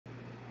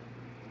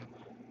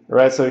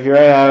Alright, so here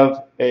I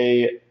have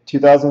a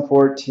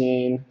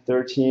 2014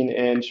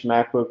 13-inch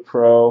MacBook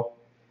Pro,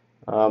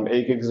 8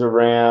 gigs of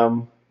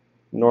RAM,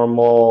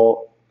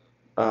 normal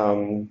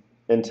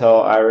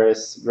Intel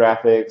Iris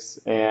graphics,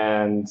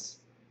 and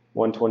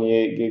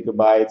 128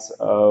 gigabytes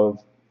of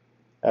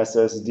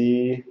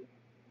SSD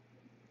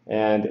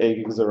and 8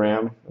 gigs of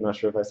RAM. I'm not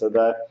sure if I said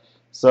that.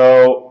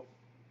 So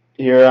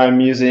here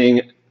I'm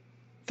using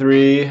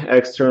 3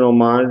 external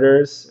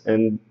monitors,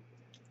 and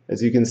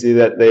as you can see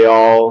that they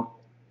all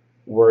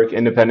work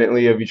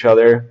independently of each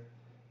other.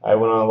 I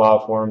went on a lot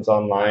of forums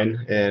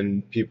online,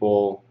 and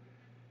people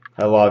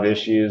had a lot of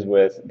issues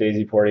with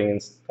daisy porting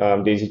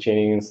and daisy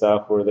chaining and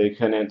stuff, where they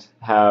couldn't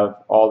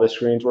have all the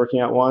screens working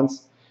at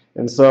once.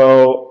 And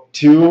so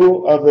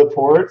 2 of the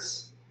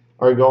ports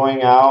are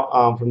going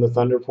out from the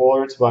Thunder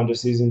ports, but I'm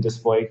just using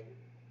display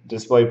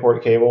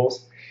port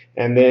cables.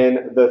 And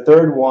then the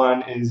third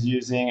one is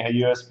using a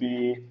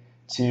USB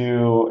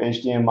to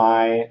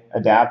HDMI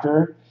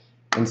adapter.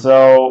 And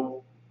so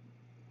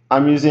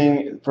I'm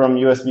using from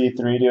USB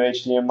 3 to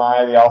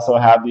HDMI. They also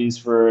have these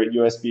for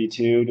USB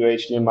 2 to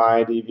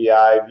HDMI,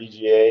 DVI,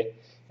 VGA.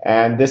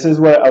 And this is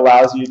what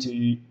allows you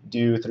to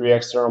do 3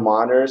 external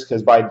monitors,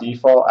 because by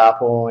default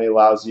Apple only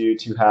allows you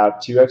to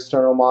have 2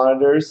 external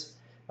monitors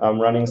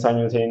running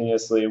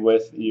simultaneously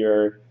with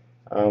your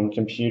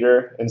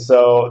computer. And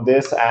so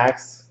this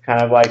acts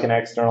kind of like an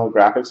external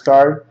graphics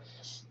card,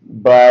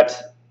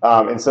 but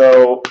and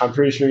so I'm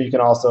pretty sure you can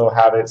also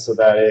have it so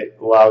that it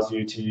allows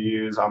you to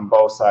use on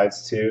both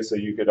sides too. So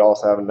you could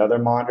also have another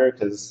monitor,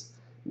 because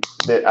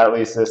at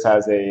least this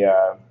has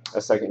a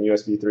second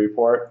USB 3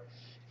 port.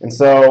 And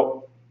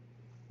so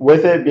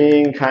with it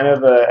being kind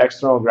of an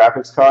external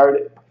graphics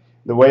card,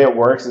 the way it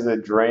works is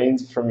it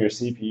drains from your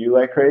CPU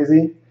like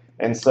crazy.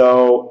 And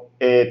so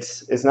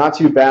it's not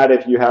too bad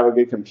if you have a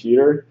good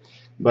computer,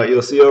 but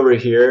you'll see over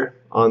here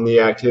on the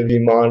activity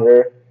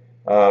monitor,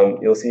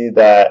 you'll see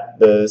that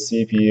the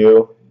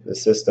CPU, the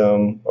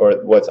system, or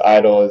what's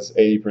idle is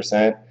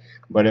 80%.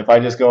 But if I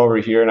just go over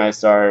here and I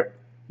start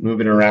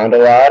moving around a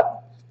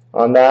lot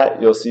on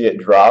that, you'll see it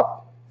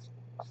drop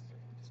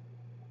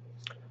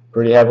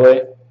pretty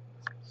heavily.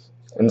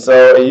 And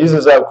so it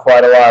uses up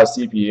quite a lot of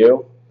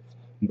CPU,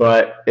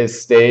 but it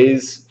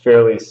stays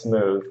fairly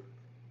smooth.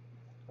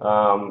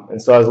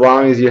 And so as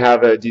long as you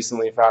have a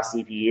decently fast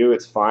CPU,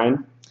 it's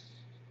fine.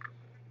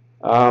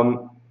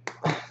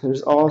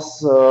 There's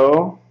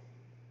also,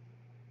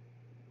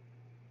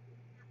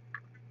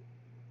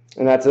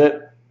 and that's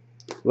it.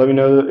 Let me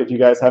know if you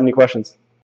guys have any questions.